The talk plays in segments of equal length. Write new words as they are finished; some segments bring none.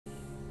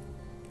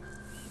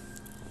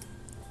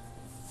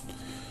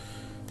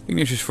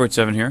Ignatius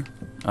 47 here.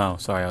 Oh,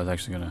 sorry, I was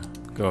actually gonna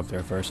go up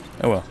there first.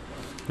 Oh well,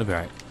 it'll be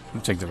alright.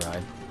 We'll take the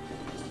ride.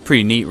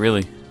 Pretty neat,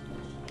 really.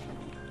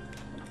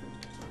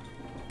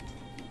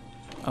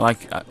 I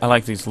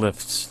like these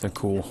lifts. They're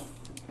cool.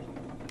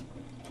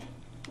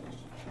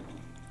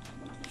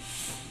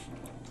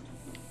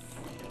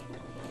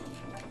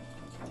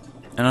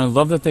 And I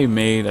love that they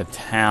made a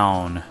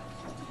town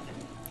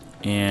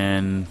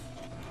in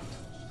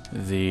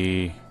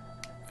the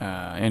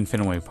in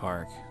Fenway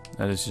Park.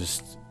 That is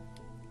just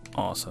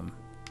awesome.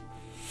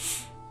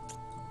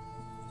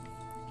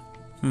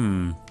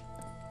 The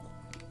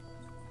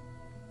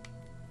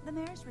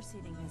mayor's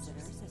receiving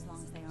visitors as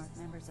long as they aren't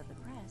members of the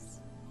press.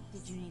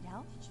 Did you need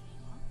help?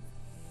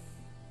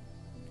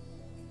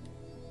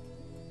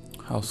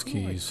 House Who do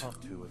I keys.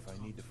 talk to if I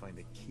need to find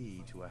a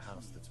key to a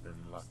house that's been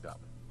locked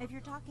up? If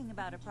you're talking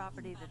about a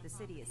property that the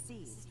city has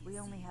seized, we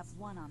only have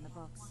one on the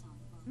books.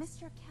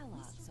 Mr.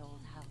 Kellogg's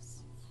old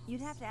house.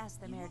 You'd have to ask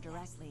the mayor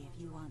directly if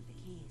you want the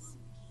keys.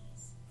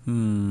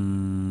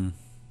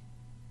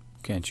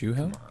 Can't you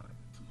help? Come on.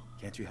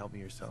 Can't you help me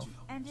yourself?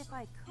 And if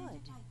I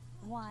could,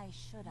 why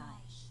should I?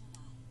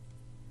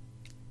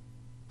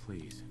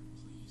 Please.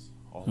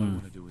 All I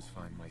want to do is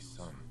find my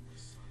son.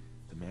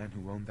 The man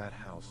who owned that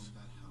house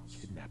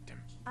kidnapped him.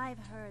 I've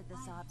heard the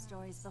sob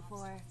stories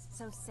before,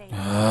 so say it.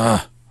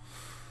 Ah.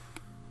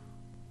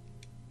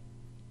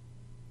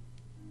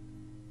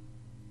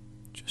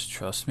 Just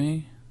trust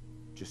me.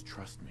 Just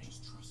trust me.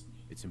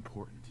 It's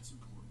important.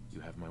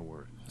 You have my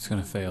word. It's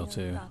gonna fail You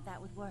too. thought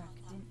that would work,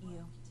 didn't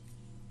you?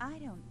 I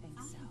don't think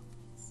so.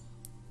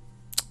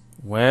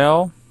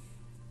 Well.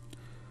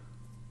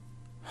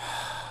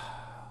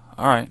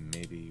 Alright.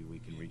 Maybe we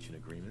can reach an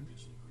agreement?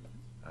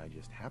 I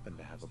just happen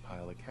to have a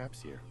pile of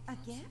caps here. A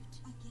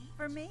gift?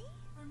 For me?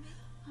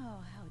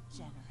 Oh, how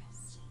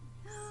generous.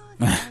 Oh,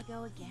 there I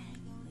go again,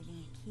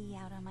 leaving a key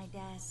out on my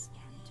desk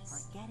and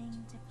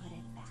forgetting to put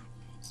it back.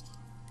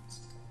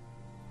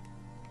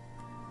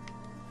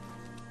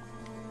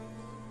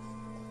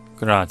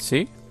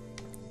 Grazie.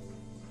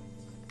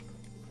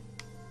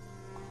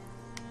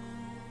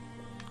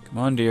 Come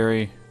on,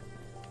 dearie.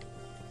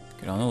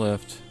 Get on the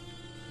lift.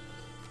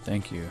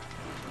 Thank you.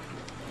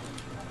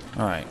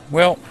 Alright,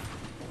 well,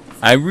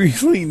 I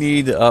really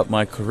need to up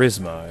my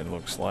charisma, it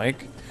looks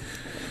like.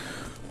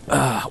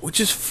 Which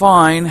is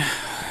fine,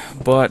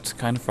 but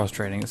kind of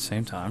frustrating at the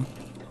same time.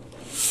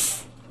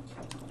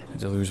 Had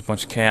to lose a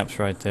bunch of caps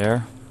right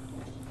there.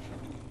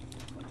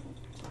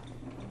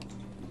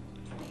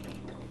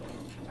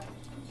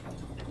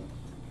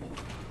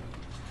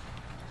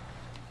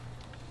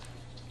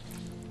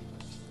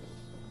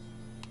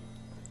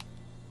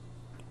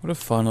 What a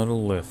fun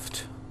little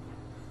lift.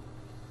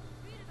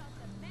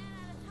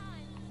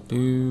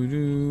 Do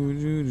do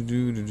do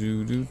do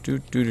do do do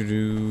do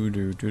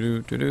do do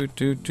do do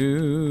do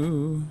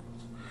do.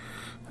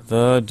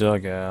 The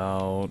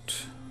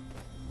dugout.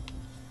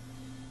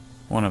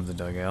 One of the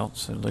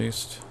dugouts, at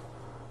least.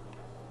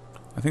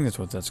 I think that's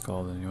what that's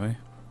called, anyway.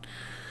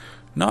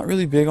 Not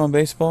really big on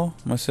baseball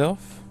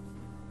myself.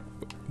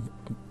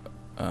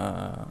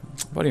 A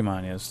buddy of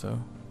mine is,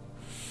 though.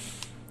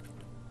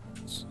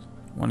 It's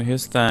one of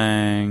his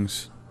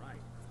things.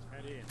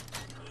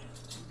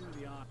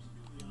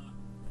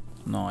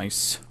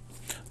 Nice.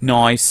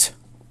 Nice.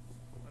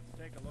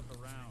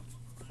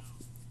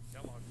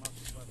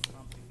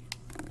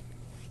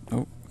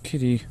 Oh,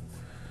 kitty.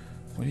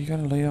 What do you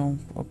gotta lay on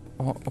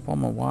up on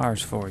my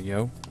wires for,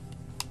 yo?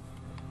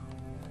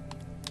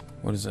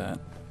 What is that?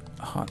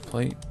 A hot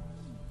plate?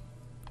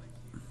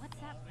 What's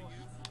that for?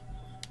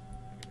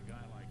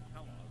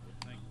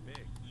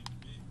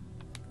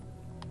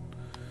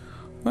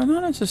 Well,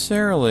 not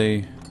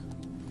necessarily.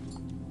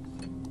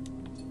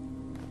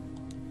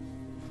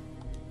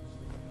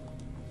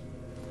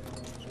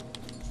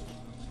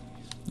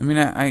 I mean,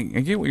 I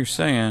get what you're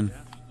saying.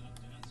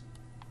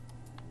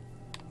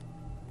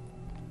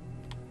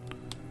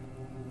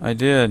 I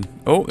did.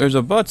 Oh, there's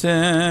a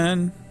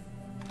button.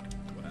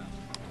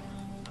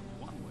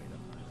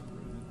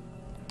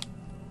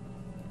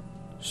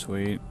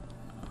 Sweet.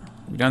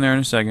 I'll be down there in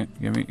a second.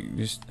 Give me,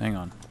 just hang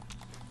on.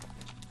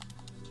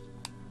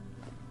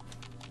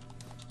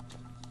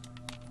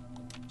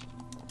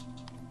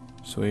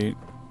 Sweet.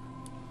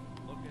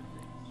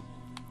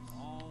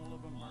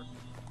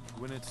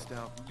 Gwinnett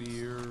Stout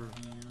beer,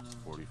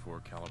 44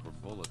 caliber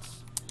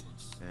bullets,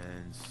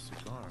 and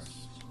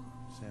cigars.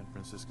 San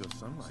Francisco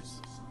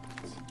sunrise.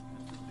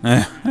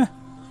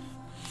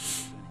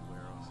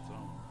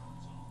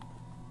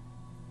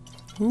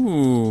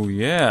 Ooh,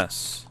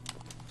 yes.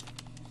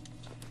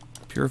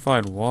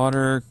 Purified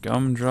water,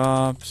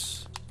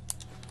 gumdrops,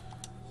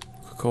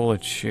 Coca-Cola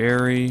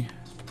cherry.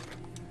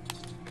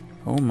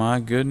 Oh my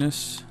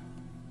goodness.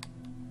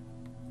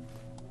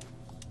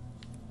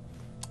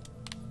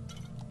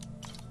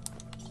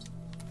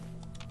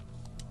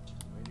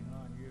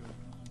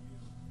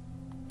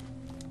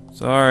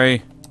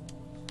 Sorry.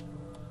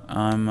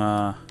 I'm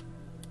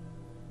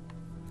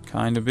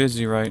kind of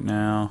busy right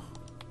now.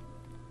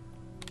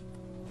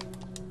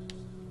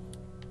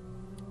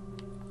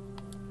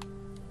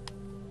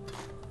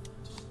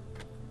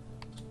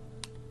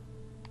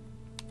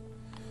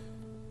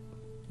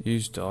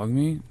 Use dog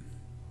meat?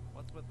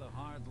 What's with the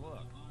hard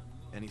look?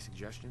 Any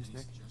suggestions,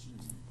 Nick?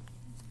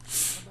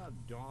 What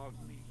about dog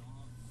meat?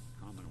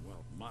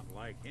 Commonwealth mutt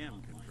like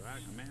him can track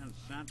a man's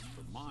scent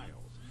for miles.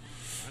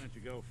 Why don't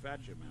you go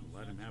fetch him and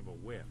let him have a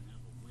whiff?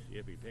 See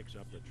if he picks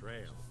up the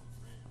trail.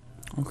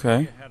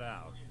 Okay. You head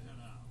out.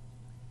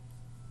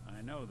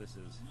 I know this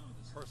is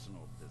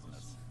personal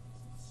business.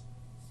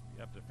 You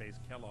have to face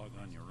Kellogg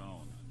on your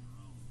own.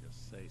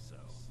 Just say so.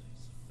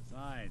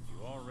 Besides,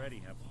 you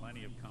already have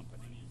plenty of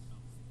company.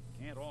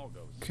 Can't all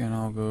go. Can't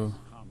all go.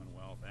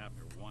 Commonwealth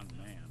after one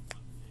man.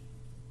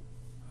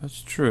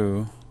 That's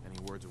true. Any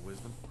words of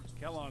wisdom?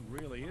 Kellogg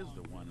really is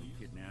the one who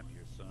kidnapped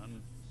your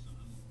son.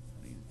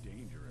 And he's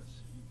dangerous.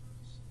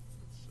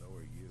 But so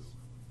are you.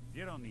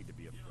 You don't need to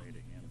be afraid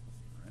of him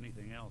or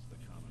anything else the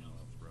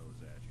Commonwealth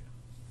throws at you.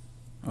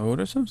 Oh,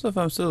 there's some stuff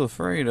I'm still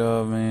afraid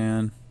of,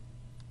 man.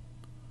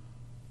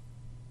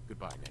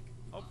 Goodbye, Nick.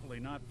 Hopefully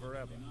not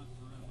forever.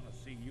 I want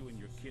to see you and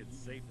your kids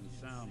safe and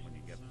sound when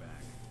you get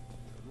back.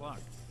 Good luck.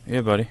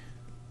 Yeah, buddy.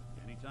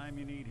 Anytime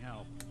you need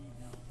help,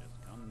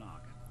 just come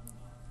knocking.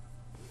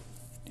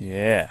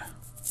 Yeah.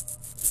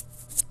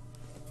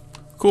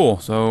 Cool.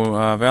 So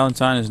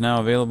Valentine is now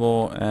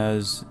available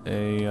as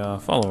a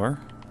follower.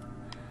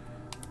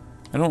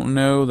 I don't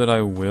know that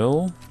I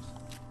will,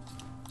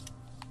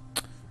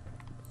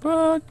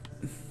 but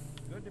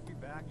Good to be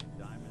back in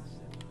Diamond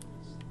City.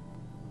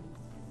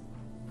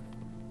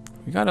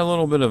 we got a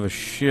little bit of a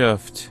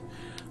shift.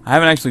 I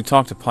haven't actually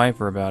talked to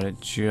Piper about it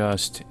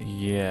just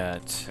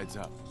yet. Heads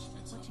up.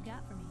 What you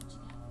got for me?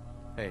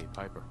 Hey,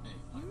 Piper.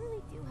 You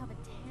really do have a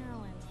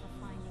talent for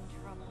finding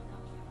trouble,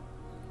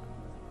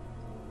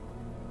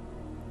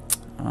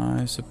 don't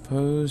you? I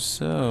suppose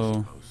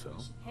so. Oh, so?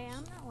 Hey,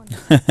 I'm not one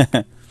of those.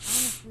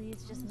 Honestly,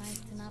 it's just nice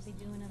to not be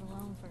doing it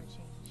alone for a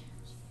change.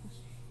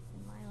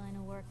 In my line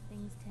of work,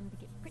 things tend to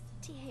get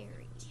pretty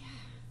hairy.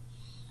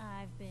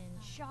 I've been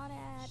shot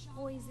at,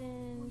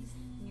 poisoned,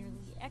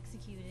 nearly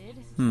executed.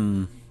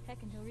 Heck,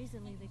 until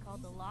recently they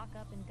called the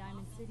lockup in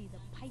Diamond City the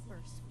Piper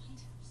Suite.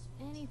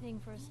 Anything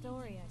for a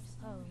story, I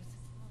suppose.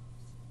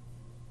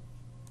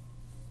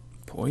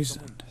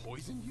 Poisoned.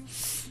 Poisoned you?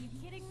 Are you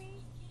kidding me?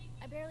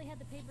 I barely had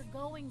the paper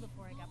going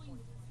before I got poisoned.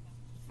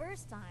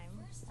 First time,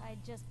 I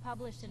just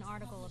published an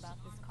article about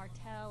this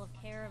cartel of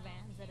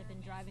caravans that have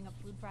been driving up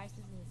food prices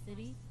in the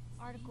city.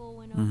 Article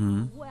went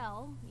over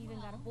well, even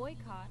got a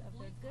boycott of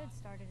their goods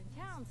started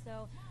in town,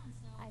 so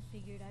I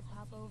figured I'd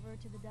pop over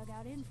to the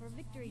Dugout Inn for a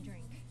victory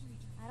drink.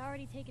 I'd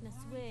already taken a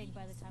swig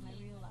by the time I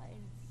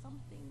realized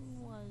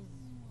something was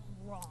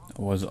wrong.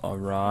 Was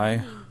awry. I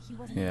mean, he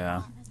wasn't Yeah.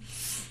 wrong.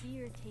 The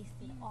beer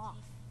tasted off,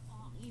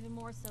 even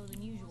more so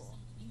than usual.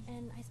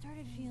 And I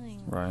started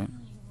feeling Right.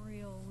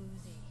 real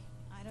woozy.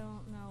 I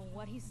don't know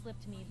what he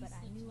slipped me, but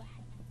I knew I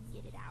had to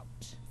get it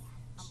out.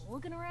 I'm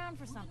looking around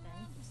for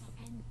something,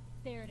 and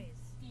there it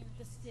is.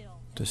 The still.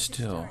 The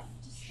still.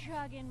 Just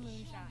start chugging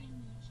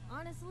moonshine.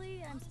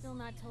 Honestly, I'm still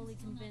not totally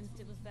convinced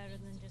it was better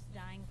than just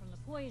dying from the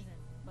poison,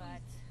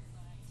 but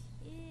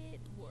it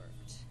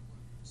worked.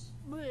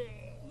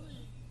 Bleh.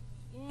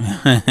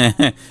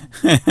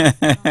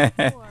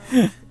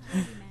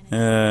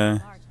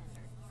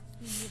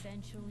 He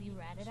eventually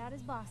ratted out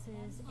his bosses,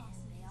 and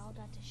they all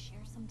got to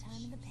share some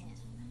time in the pen.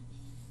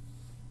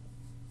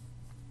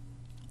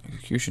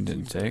 Execution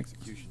didn't take.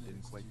 Execution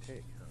didn't quite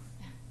take, huh?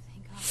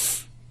 Thank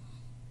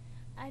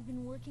God. I'd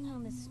been working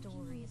on this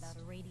story about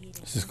irradiated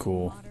This is drinking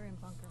cool. water in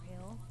Bunker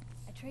Hill.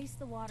 I traced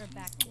the water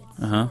back to its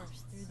Uh-huh.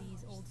 source through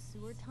these old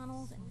sewer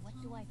tunnels, and what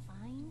do I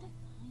find?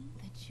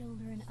 The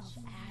children of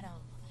Adam,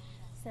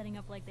 setting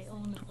up like they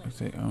own the If place.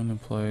 they own the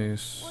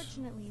place.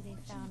 Fortunately, they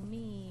found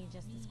me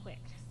just as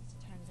quick.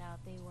 Turns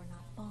out they were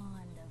not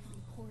fond of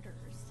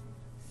reporters.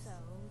 So,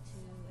 to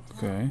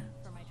atone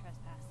for my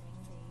trespassing,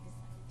 they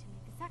decided to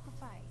make a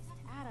sacrifice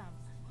to Adam.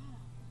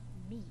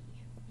 Me.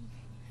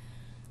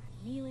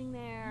 I'm kneeling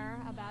there,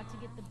 about to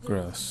get the boots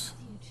Gross. from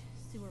these huge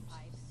sewer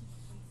pipes,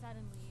 when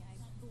suddenly I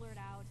blurt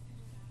out,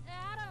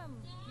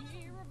 "Adam!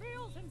 He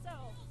reveals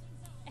himself!"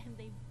 And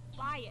they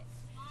buy it.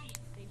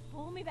 They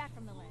pull me back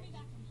from the ledge,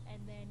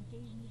 and then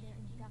gave me their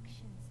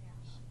induction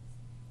ceremony.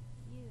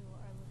 You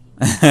are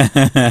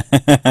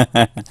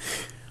looking.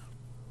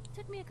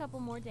 Took me a couple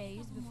more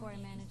days before I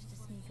managed to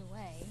sneak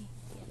away,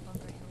 get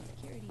Bunker Hill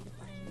security to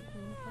finally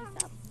clean the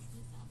place up.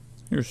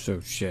 You're so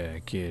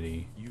shy,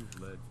 kitty. You've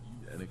led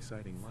an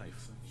exciting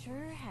life.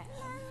 Sure have.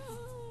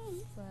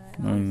 But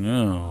Oh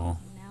no.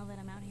 now that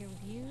I'm out here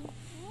with you,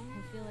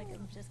 I feel like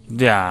I'm just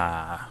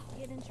Yeah.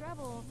 get in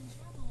trouble.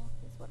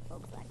 It's what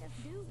folks like us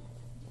do.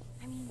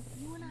 I mean,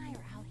 you and I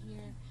are out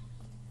here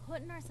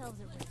putting ourselves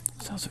at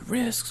risk. Sounds at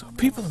risk, so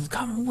people in the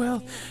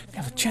Commonwealth can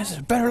have a chance at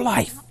a better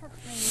life. Not for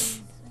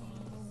praise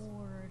or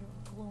reward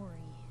or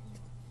glory,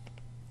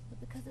 but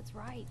because it's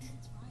right.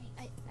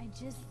 I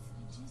just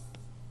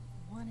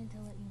wanted to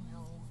let you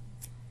know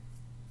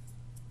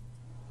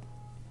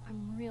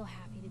I'm real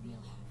happy to be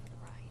along for the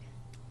ride.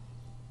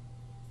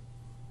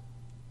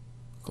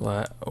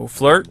 Glad. Oh,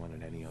 flirt. Want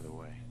it any other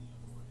way.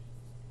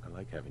 I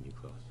like having you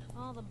close.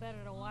 All the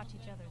better to watch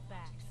each other's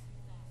backs.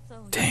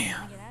 So, Damn.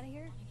 can I get out of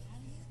here?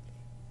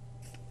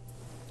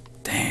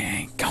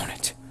 Dang, got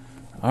it.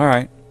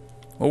 Alright.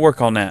 We'll work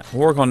on that.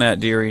 We'll work on that,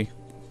 dearie.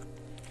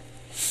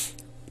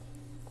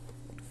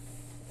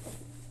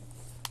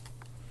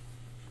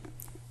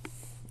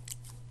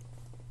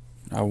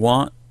 I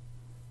want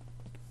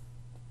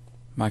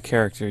my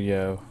character,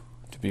 yo,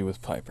 to be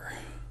with Piper.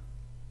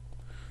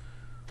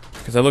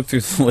 Because I looked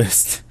through the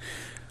list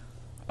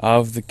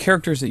of the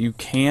characters that you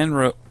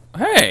can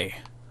Hey!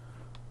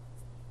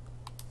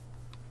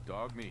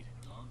 Dogmeat.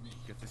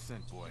 Get the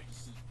scent, boy.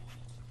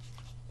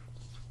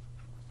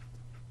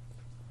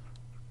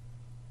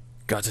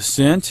 Got the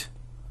scent?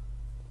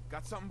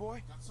 Got something,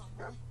 boy?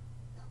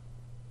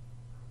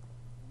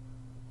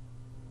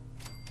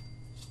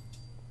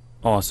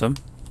 Awesome.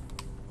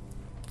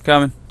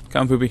 Coming.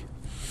 Come, Poopy.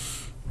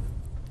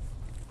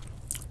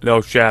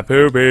 Little shy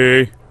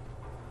Poopy.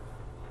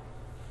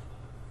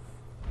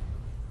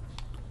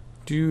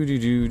 Do do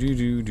do do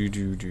do do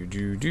do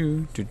do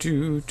do do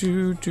do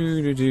do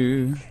do do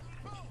do.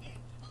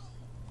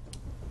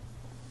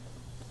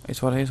 Hey,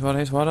 swada, hey, swada,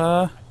 hey,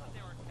 swada.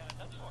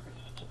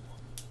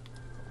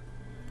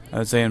 I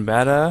was saying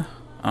bada.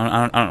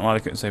 I don't know why I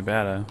couldn't say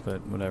bada,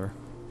 but whatever.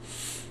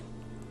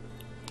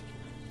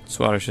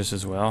 Swada's just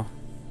as well.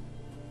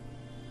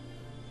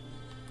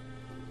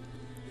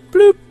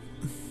 Bloop.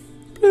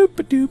 Bloop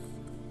a doop.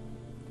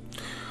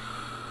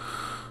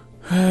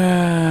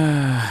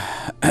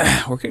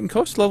 We're getting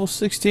close to level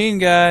 16,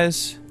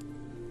 guys.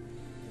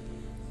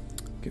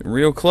 Getting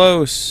real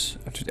close.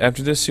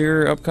 After this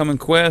here upcoming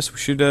quest, we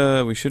should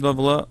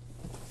level up,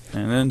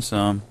 and then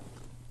some.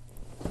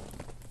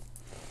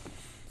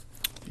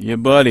 Yeah,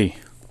 buddy.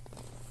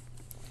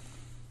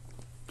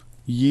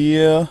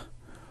 Yeah,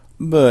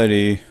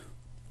 buddy.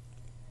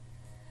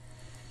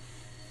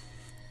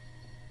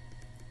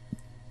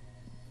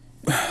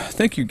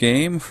 Thank you,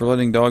 game, for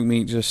letting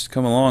Dogmeat just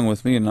come along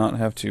with me and not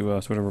have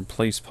to sort of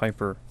replace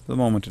Piper, for the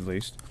moment at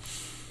least.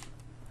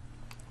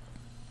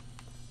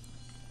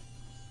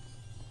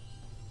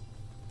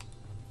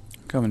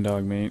 Coming,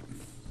 Dogmeat.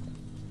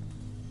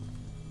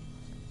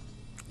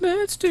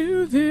 Let's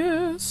do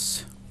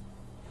this.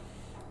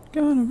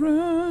 Gonna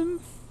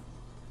run.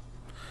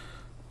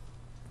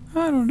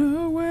 I don't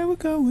know where we're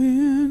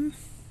going.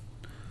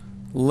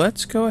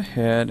 Let's go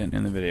ahead and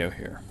end the video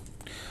here.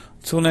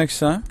 Until next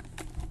time,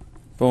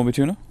 Bumblebee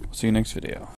Tuna. We'll see you next video.